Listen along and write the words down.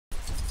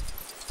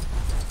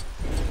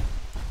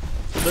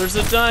There's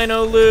a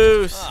dino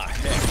loose! Ah,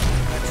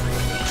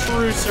 heck.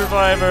 True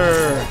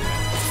survivor!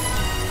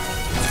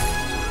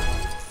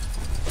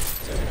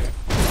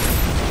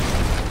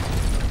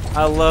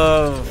 I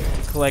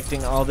love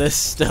collecting all this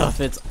stuff.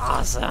 It's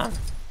awesome.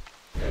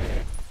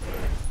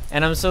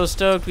 And I'm so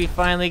stoked we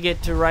finally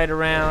get to ride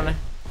around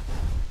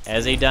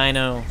as a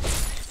dino.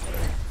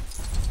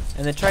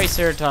 And the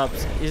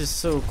Triceratops is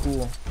so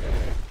cool.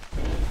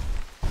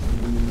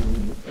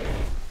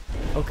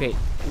 Okay,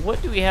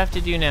 what do we have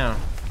to do now?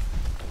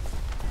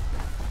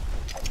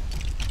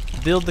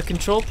 Build the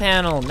control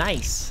panel.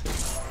 Nice.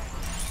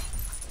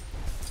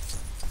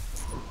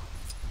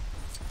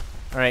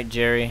 Alright,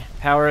 Jerry.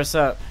 Power us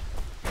up.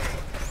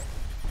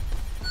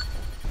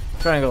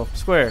 Triangle,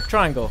 square,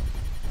 triangle.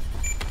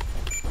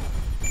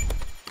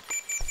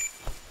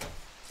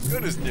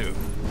 Good as new.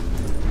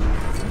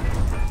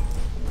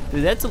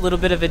 Dude, that's a little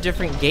bit of a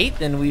different gate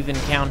than we've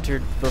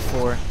encountered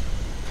before.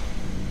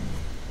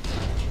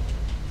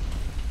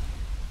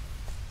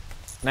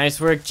 Nice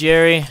work,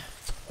 Jerry.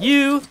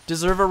 You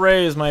deserve a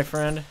raise, my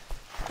friend.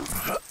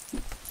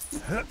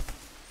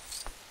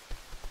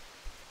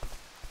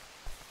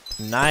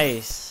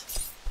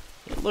 Nice.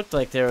 It looked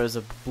like there was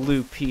a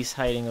blue piece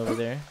hiding over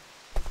there.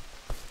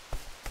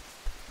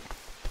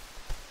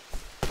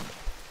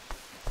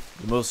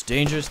 The most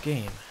dangerous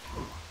game.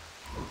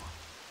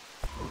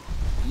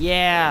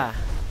 Yeah.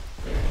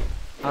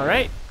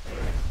 Alright.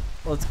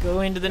 Let's go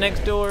into the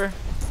next door.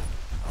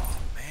 Oh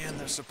man,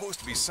 there's supposed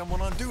to be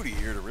someone on duty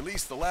here to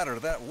release the ladder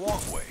to that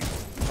walkway.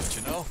 But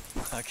you know,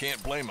 I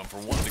can't blame them for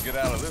wanting to get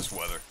out of this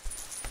weather.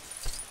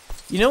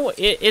 You know,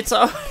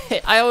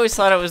 I always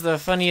thought it was the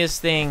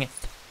funniest thing.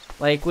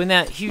 Like when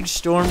that huge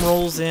storm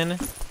rolls in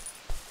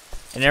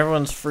and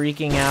everyone's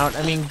freaking out.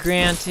 I mean,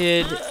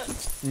 granted,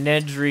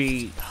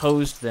 Nedry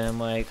hosed them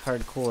like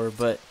hardcore,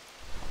 but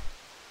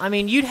I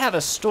mean, you'd have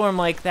a storm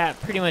like that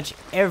pretty much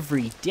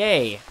every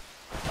day.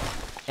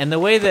 And the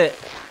way that,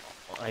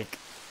 like,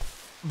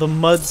 the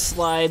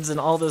mudslides and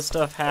all this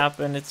stuff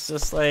happen, it's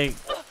just like,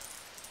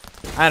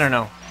 I don't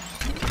know.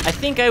 I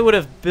think I would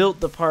have built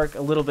the park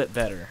a little bit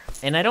better.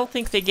 And I don't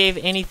think they gave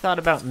any thought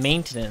about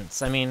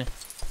maintenance. I mean,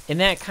 in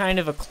that kind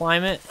of a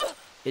climate,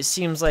 it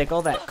seems like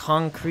all that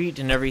concrete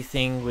and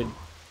everything would,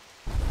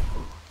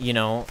 you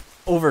know,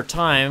 over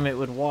time, it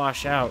would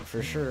wash out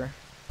for sure.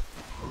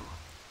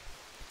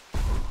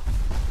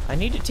 I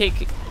need to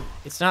take...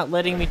 It's not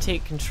letting me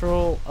take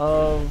control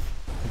of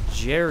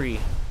Jerry.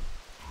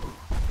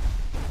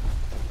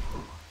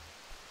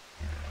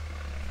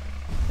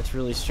 That's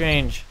really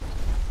strange.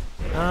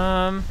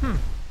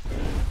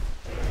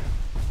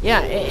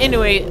 Yeah,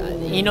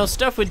 anyway, you know,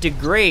 stuff would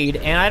degrade,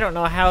 and I don't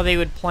know how they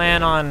would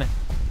plan on,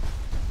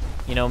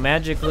 you know,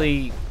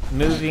 magically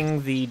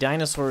moving the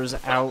dinosaurs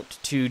out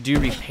to do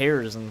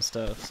repairs and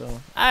stuff,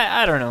 so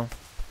I don't know.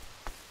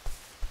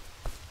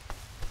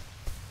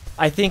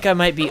 I think I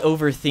might be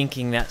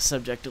overthinking that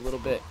subject a little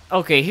bit.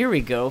 Okay, here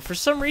we go. For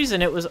some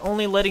reason, it was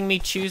only letting me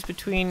choose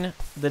between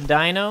the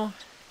dino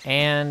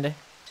and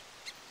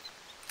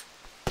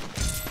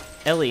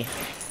Ellie.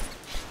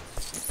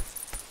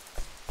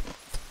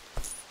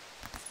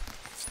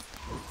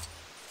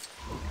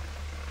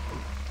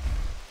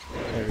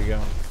 There we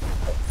go.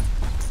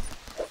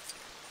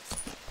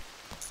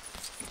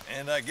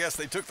 And I guess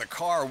they took the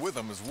car with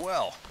them as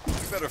well. We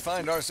better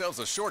find ourselves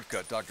a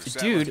shortcut, Dr.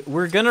 Sadler. Dude,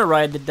 we're gonna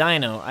ride the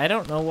dino. I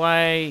don't know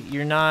why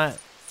you're not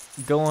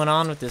going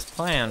on with this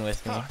plan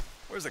with me. Huh.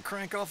 Where's the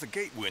crank off the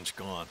gate winch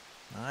gone?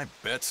 I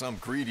bet some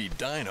greedy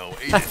dino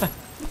ate it.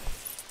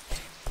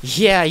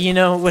 Yeah, you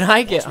know, when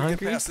I get Once we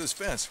hungry... get past this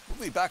fence,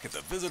 we'll be back at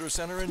the visitor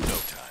center in no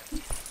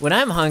time. When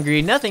I'm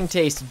hungry, nothing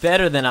tastes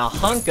better than a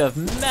hunk of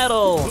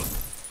metal.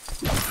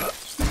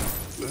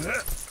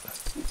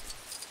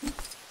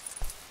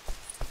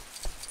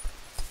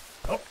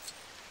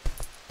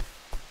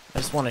 I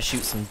just want to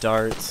shoot some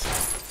darts.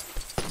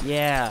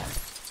 Yeah.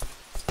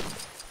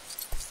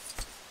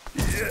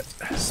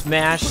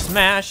 Smash,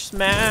 smash,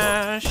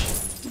 smash.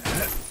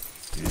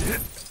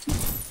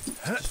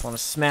 Just want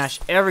to smash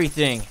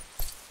everything.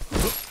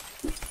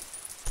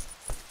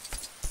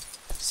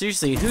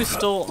 Seriously, who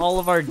stole all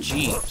of our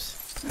Jeeps?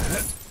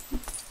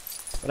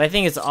 But I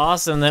think it's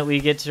awesome that we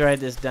get to ride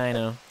this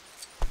dino.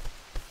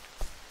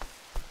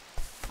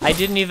 I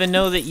didn't even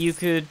know that you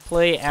could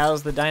play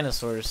as the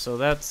dinosaurs, so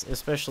that's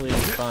especially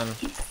fun.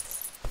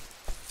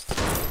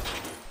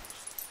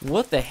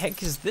 What the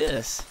heck is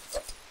this?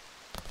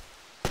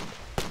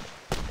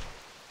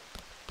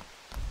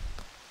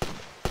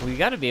 We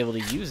gotta be able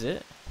to use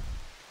it.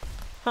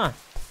 Huh.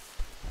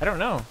 I don't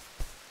know.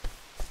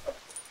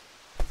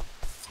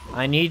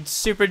 I need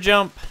super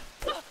jump.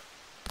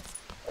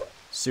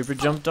 Super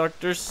jump,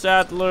 Dr.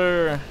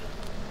 Sadler.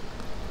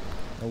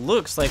 It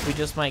looks like we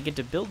just might get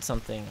to build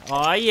something.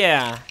 Aw,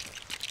 yeah.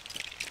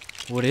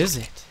 What is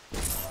it?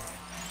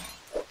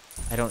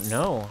 I don't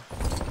know.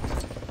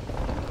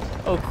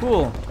 Oh,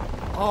 cool.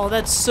 Oh,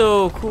 that's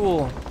so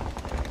cool.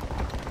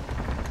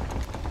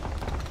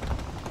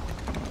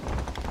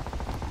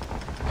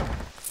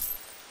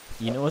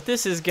 You know what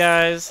this is,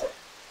 guys.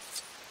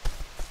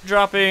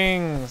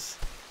 droppings.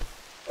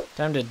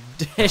 Time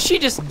to. She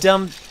just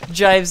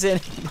dives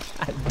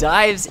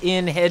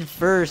in head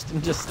first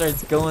and just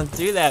starts going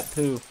through that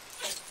poo.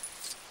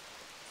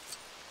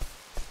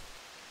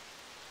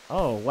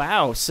 Oh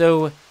wow!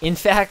 So in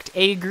fact,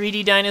 a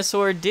greedy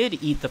dinosaur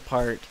did eat the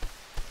part.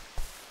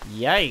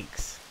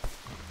 Yikes!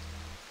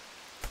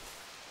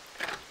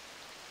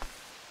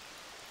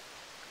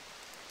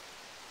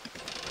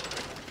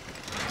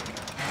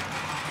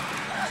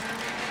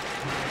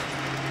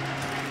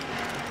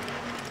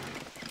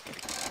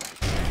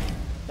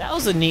 That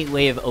was a neat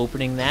way of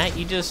opening that.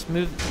 You just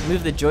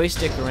move the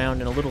joystick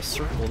around in a little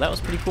circle. That was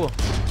pretty cool.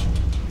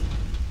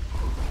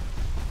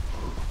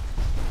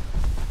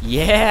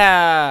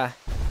 Yeah!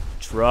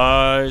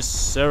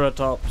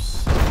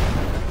 Triceratops.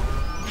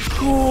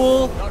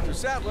 Cool. Dr.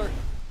 Sattler,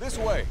 this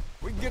way.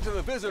 We can get to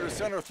the visitor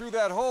center through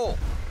that hole.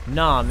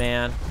 Nah,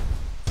 man.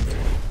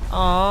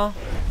 Aw.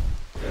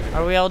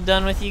 Are we all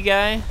done with you,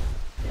 guy?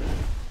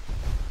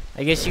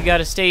 I guess you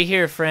gotta stay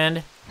here,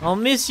 friend. I'll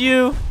miss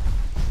you.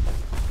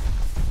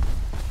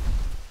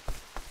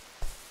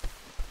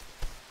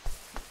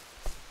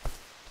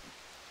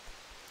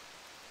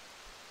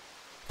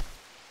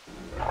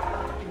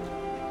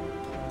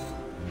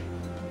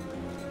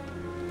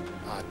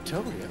 I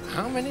told you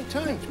how many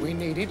times we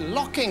needed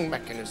locking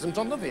mechanisms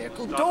on the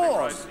vehicle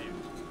doors.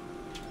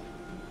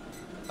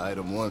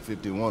 Item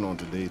 151 on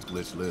today's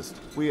glitch list.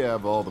 We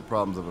have all the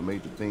problems of a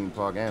major theme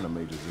park and a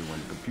major zoo when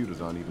the computers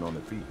aren't even on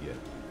their feet yet.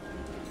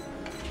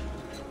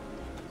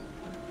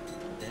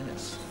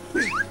 Dennis,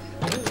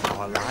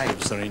 our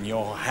lives are in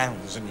your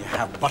hands and you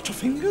have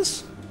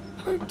butterfingers?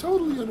 I'm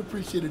totally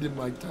unappreciated in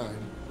my time.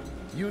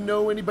 You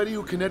know anybody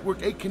who can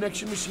network 8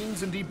 connection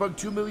machines and debug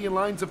 2 million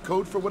lines of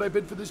code for what I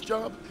bid for this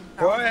job?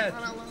 Quiet,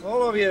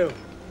 all of you.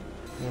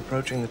 We're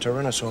approaching the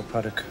Tyrannosaur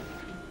paddock.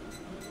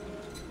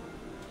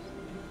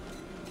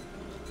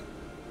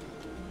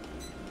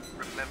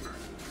 Remember,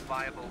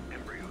 viable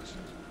embryos.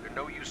 They're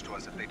no use to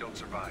us if they don't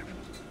survive.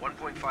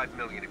 1.5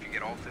 million if you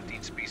get all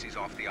 15 species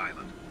off the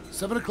island.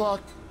 7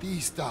 o'clock,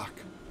 D-Stock.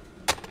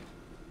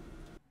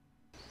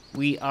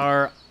 We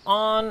are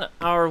on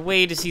our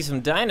way to see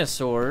some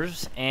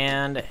dinosaurs,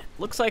 and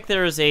looks like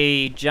there's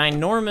a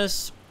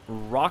ginormous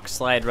rock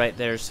slide right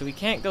there, so we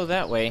can't go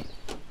that way.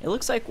 It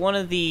looks like one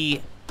of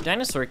the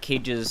dinosaur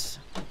cages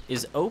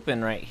is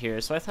open right here,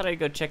 so I thought I'd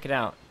go check it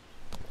out.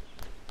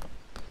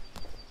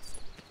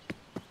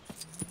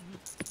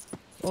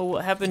 Well,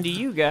 what happened to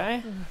you,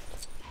 guy?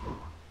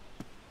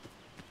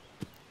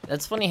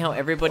 That's funny how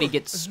everybody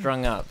gets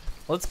strung up.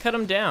 Let's cut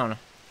him down.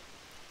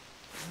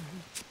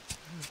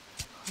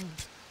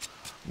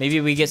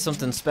 Maybe we get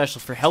something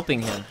special for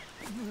helping him.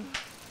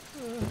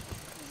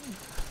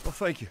 Well,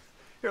 thank you.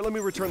 Here, let me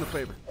return the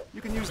favor.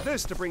 You can use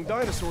this to bring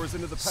dinosaurs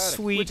into the paddock,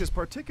 Sweet. which is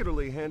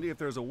particularly handy if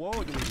there's a wall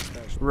you need to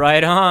smash.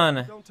 Right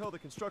on. Don't tell the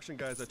construction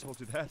guys I told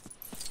you that.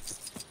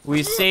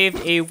 We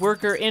saved a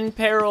worker in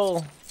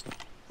peril.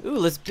 Ooh,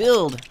 let's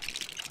build.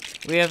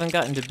 We haven't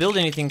gotten to build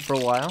anything for a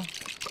while.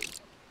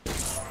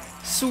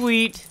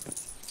 Sweet.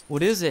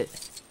 What is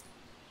it?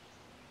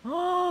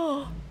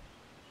 Oh,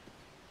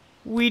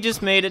 we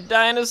just made a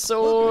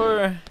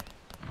dinosaur.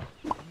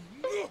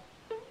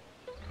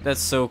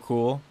 That's so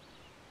cool.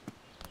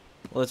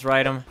 Let's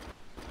ride him.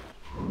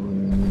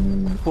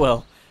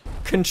 Well,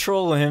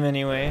 control him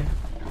anyway.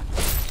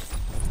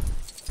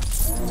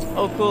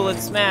 Oh, cool,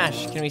 let's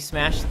smash. Can we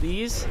smash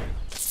these?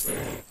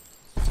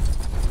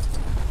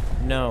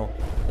 No.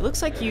 It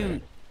looks like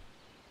you...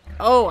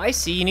 Oh, I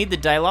see. You need the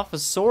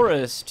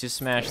Dilophosaurus to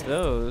smash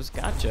those.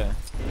 Gotcha.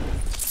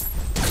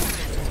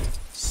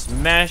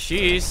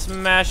 Smashy,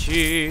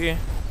 smashy.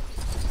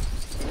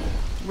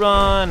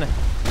 Run.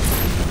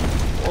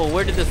 Oh,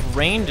 where did this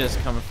rain just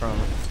come from?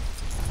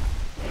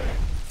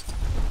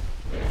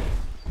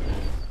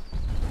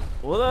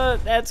 Well,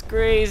 that's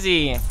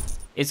crazy.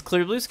 It's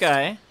clear blue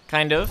sky,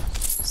 kind of.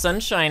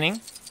 Sun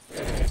shining.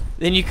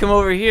 Then you come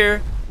over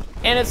here,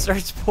 and it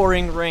starts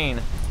pouring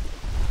rain.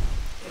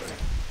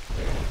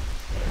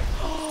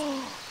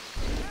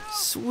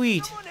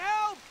 Sweet. Someone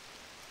help!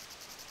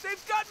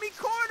 They've got me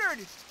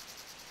cornered!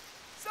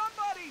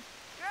 Somebody!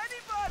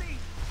 Anybody!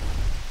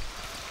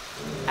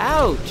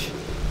 Ouch.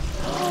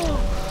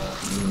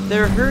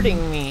 They're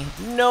hurting me.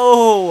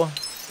 No.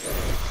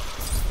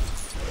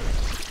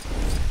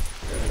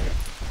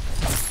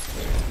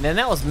 Man,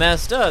 that was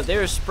messed up. They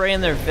were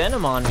spraying their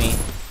venom on me.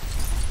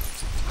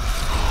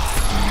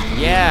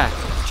 Yeah,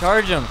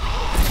 charge them.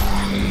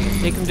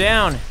 Take them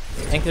down.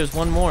 I think there's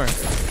one more.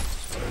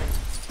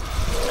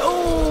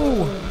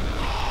 No!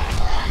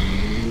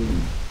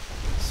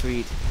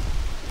 Sweet.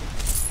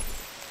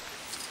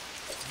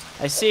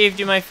 I saved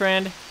you, my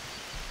friend.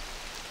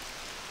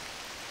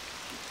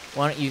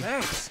 Why don't you...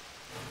 Thanks.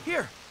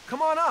 Here,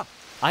 come on up.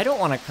 I don't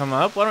want to come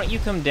up. Why don't you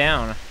come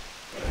down?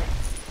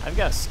 I've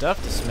got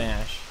stuff to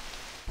smash.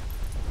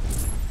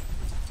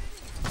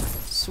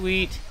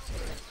 Sweet.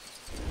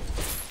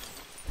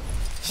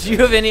 Do you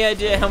have any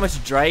idea how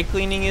much dry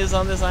cleaning is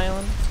on this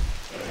island?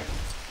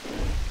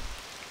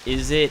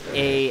 Is it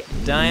a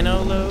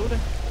dino load?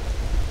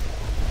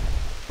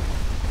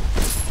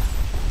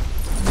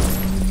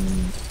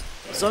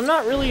 So I'm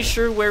not really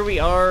sure where we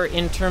are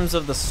in terms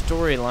of the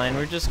storyline.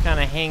 We're just kind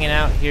of hanging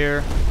out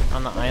here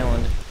on the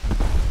island.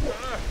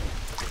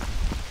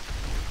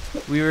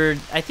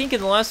 I think in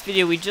the last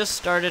video we just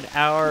started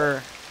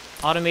our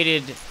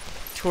automated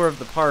tour of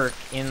the park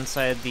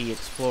inside the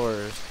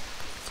Explorers.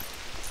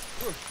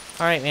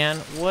 Alright, man,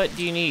 what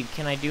do you need?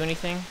 Can I do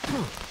anything?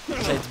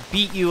 Besides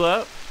beat you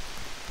up?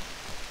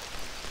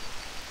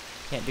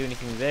 Can't do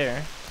anything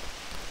there.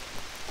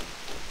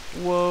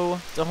 Whoa,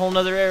 it's a whole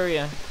nother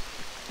area.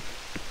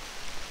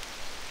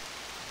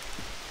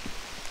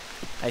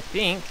 I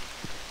think.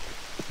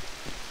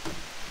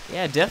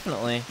 Yeah,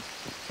 definitely.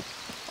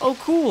 Oh,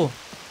 cool.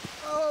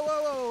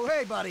 Whoa,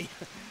 hey, buddy.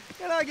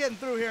 You're not getting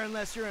through here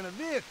unless you're in a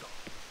vehicle.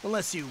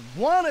 Unless you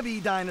want to be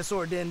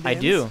Dinosaur Din-Dins. I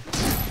do.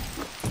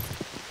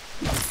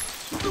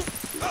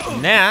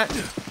 And that...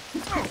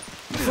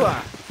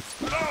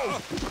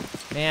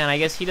 Man, I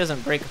guess he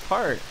doesn't break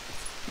apart.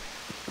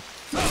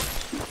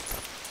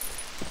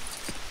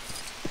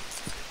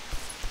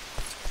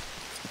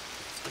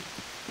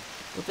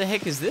 What the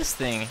heck is this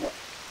thing?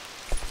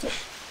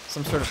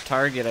 Some sort of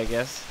target, I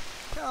guess.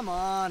 Come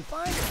on,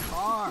 find a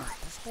car.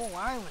 This whole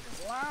island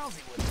is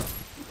lousy with them.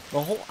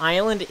 The whole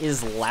island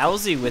is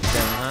lousy with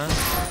them, huh?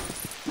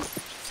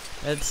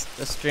 That's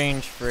a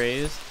strange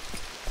phrase.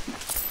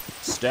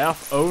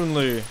 Staff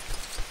only.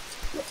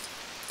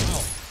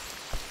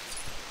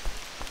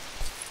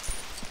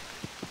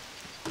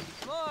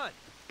 Come on,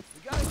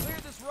 we gotta clear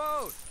this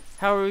road.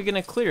 How are we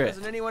gonna clear it?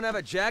 Doesn't anyone have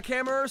a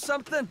jackhammer or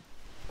something?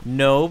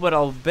 No, but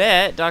I'll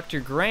bet Dr.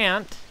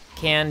 Grant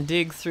can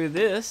dig through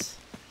this.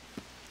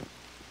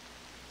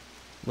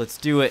 Let's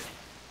do it.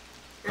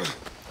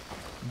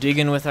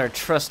 Digging with our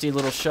trusty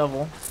little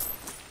shovel.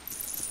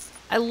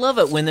 I love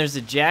it when there's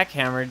a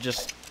jackhammer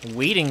just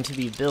waiting to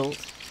be built.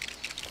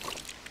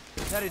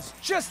 That is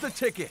just the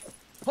ticket.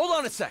 Hold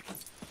on a sec.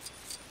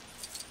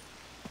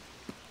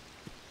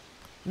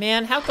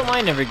 Man, how come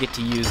I never get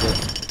to use it?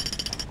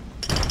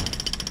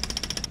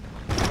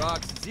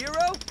 Rocks 0,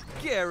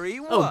 Gary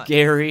 1. Oh,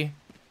 Gary.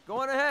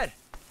 Go on ahead.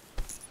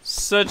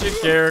 Such a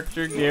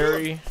character,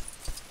 Gary.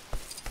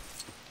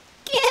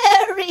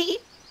 Gary!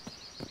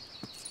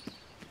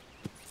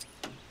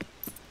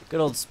 Good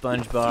old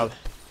SpongeBob.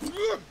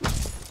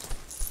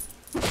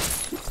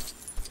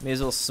 May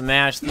as well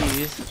smash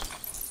these.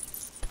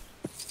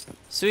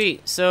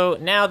 Sweet, so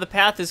now the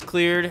path is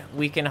cleared.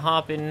 We can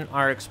hop in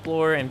our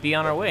Explorer and be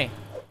on our way.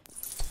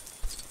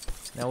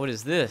 Now what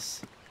is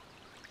this?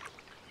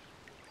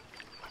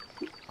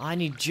 I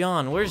need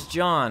John. Where's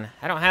John?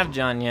 I don't have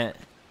John yet.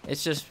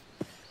 It's just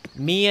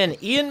me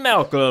and Ian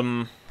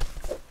Malcolm.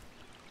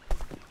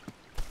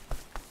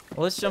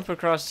 Well, let's jump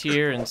across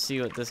here and see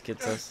what this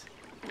gets us.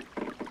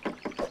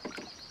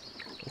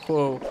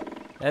 Whoa,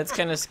 that's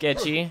kind of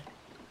sketchy.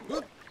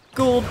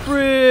 Gold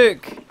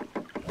brick!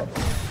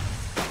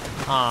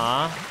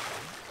 Aw.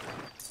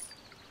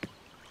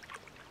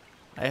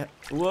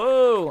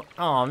 Whoa!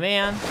 Aw,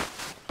 man.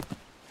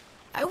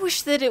 I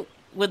wish that it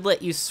would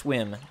let you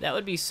swim. That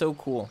would be so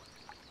cool.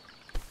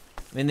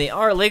 I mean, they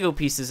are Lego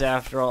pieces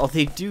after all.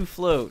 They do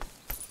float.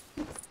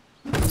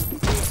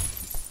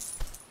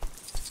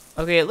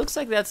 Okay, it looks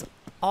like that's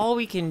all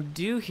we can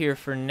do here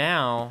for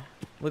now.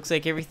 Looks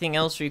like everything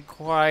else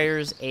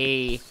requires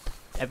I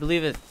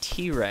believe a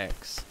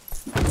T-Rex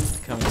to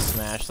come and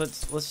smash.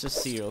 Let's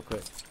just see real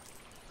quick.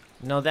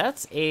 No,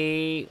 that's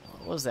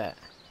what was that?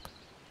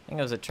 I think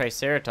it was a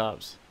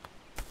Triceratops.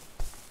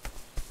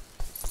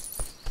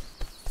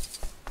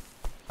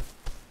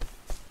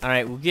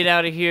 Alright, we'll get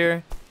out of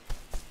here.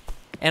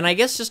 And I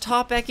guess just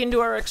hop back into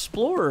our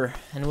Explorer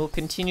and we'll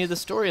continue the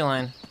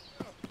storyline.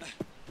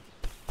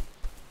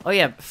 Oh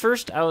yeah,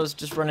 first I was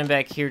just running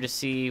back here to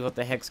see what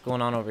the heck's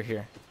going on over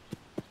here.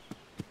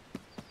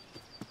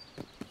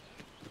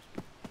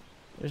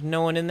 There's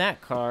no one in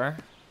that car.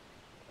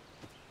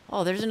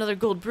 Oh, there's another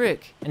gold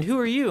brick. And who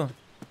are you?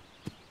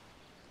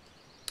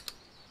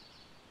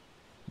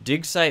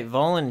 Dig site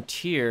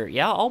volunteer.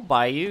 Yeah, I'll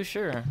buy you,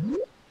 sure.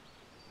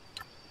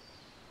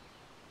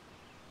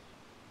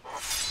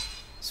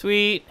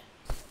 Sweet.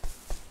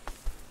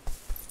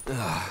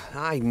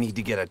 I need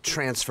to get a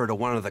transfer to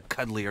one of the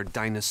cuddlier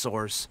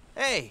dinosaurs.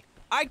 Hey,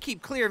 I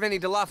keep clear of any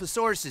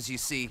Dilophosauruses you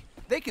see.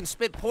 They can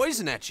spit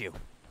poison at you.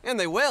 And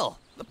they will.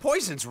 The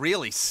poison's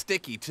really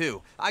sticky,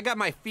 too. I got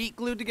my feet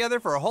glued together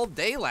for a whole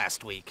day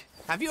last week.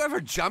 Have you ever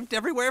jumped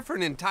everywhere for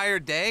an entire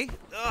day?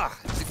 Ugh,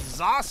 it's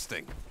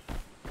exhausting.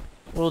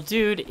 Well,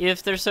 dude,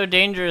 if they're so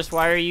dangerous,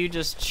 why are you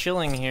just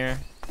chilling here?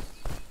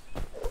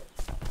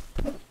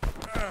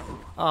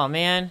 Oh,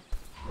 man.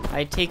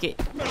 I take it...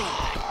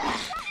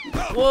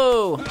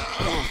 Whoa!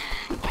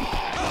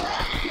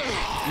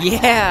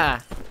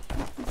 Yeah!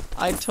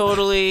 I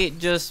totally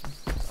just...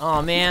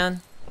 Oh,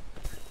 man.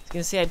 I was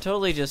gonna say, I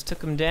totally just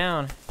took him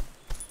down.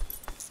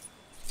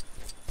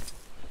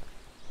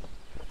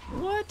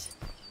 What?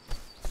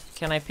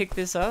 Can I pick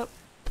this up?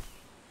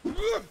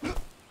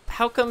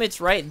 How come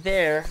it's right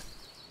there,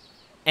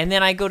 and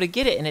then I go to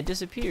get it and it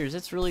disappears?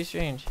 That's really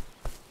strange.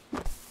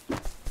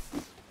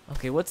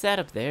 Okay, what's that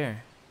up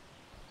there?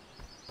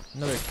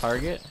 Another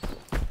target.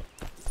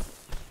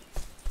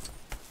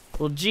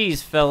 Well,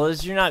 geez,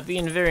 fellas, you're not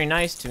being very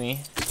nice to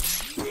me.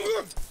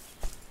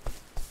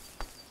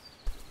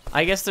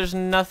 I guess there's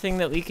nothing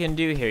that we can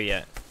do here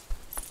yet.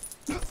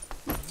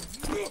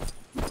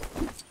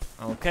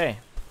 Okay.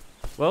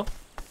 Well,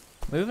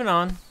 moving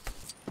on.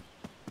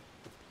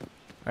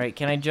 Alright,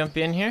 can I jump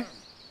in here?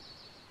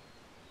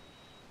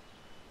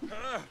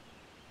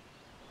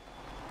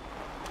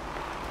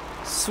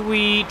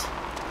 Sweet.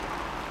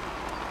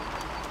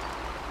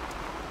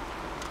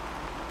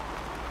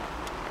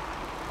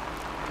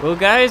 Well,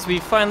 guys, we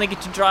finally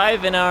get to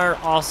drive in our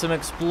awesome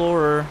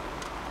Explorer.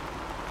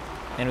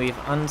 And we've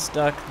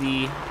unstuck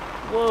the...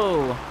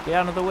 Whoa! Get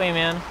out of the way,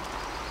 man.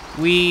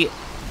 We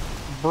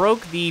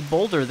broke the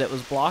boulder that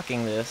was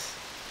blocking this.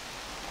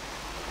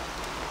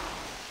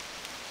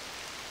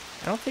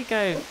 I don't think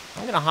I'm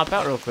gonna hop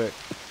out real quick.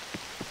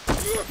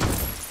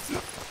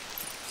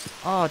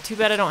 Oh, too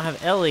bad I don't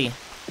have Ellie.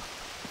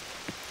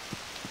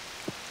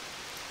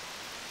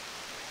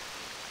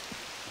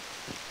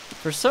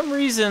 For some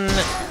reason,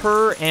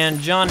 her and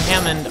John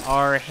Hammond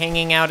are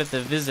hanging out at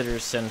the visitor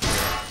center,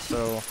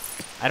 so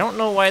I don't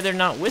know why they're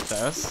not with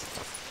us.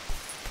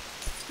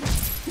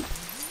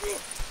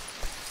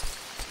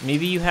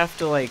 Maybe you have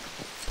to, like...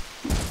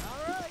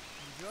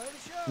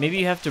 Maybe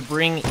you have to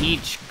bring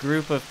each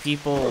group of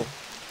people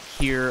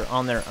here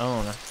on their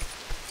own.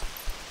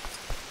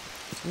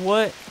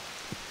 What?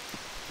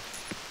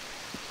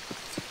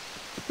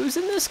 Who's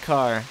in this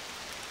car?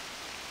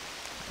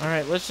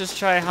 Alright, let's just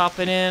try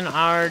hopping in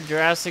our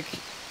Jurassic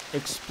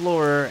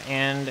Explorer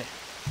and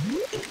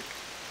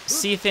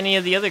see if any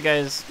of the other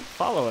guys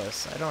follow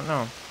us. I don't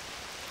know.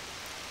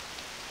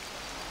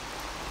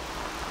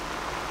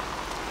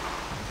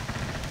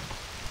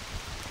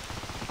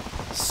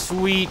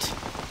 Sweet.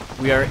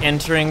 We are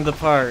entering the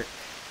park.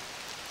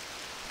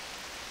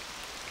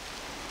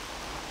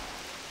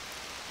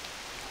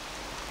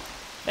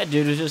 That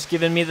dude was just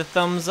giving me the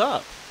thumbs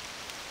up.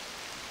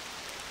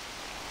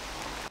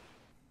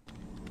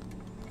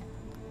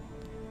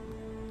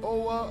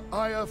 Oh,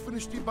 I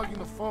finished debugging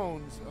the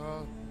phones,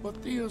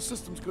 but the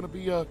system's gonna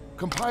be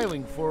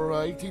compiling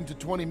for 18 to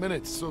 20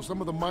 minutes, so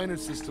some of the minor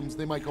systems,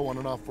 they might go on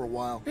and off for a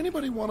while.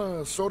 Anybody want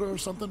a soda or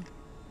something?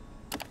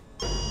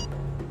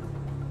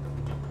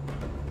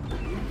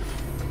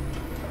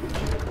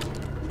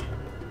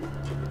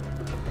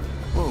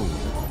 Whoa.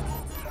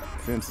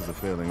 Fences are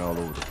failing all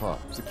over the park.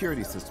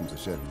 Security systems are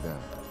shutting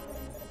down.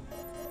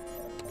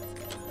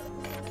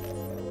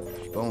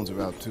 Phones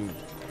are out too.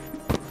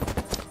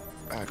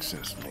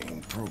 Access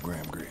main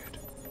program grid.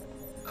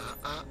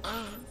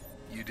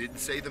 You didn't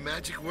say the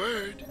magic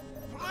word.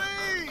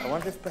 I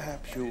wonder if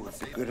perhaps you would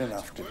be good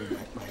enough to be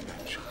my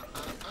mention.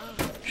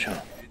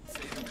 Sure.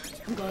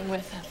 I'm going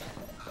with him.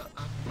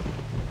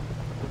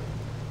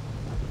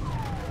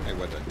 Hey,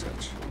 what'd I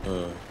touch?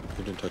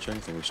 You didn't touch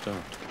anything. We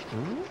stopped.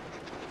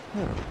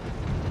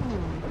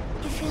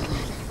 You feel like...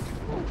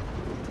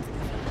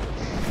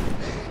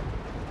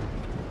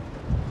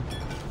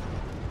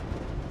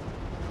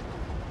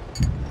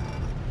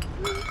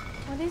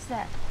 What is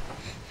that?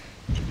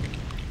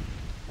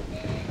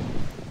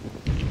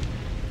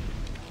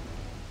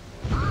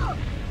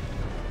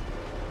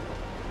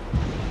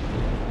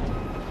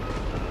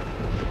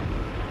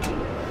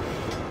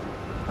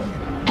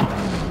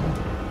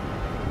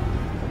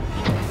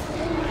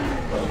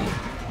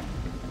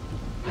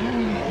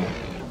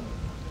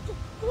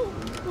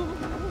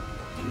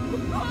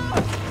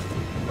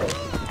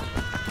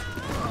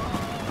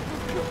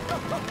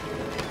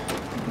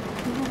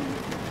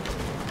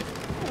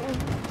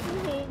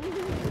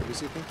 Where does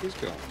he think he's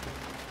going?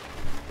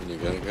 When you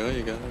gotta go,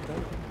 you gotta go.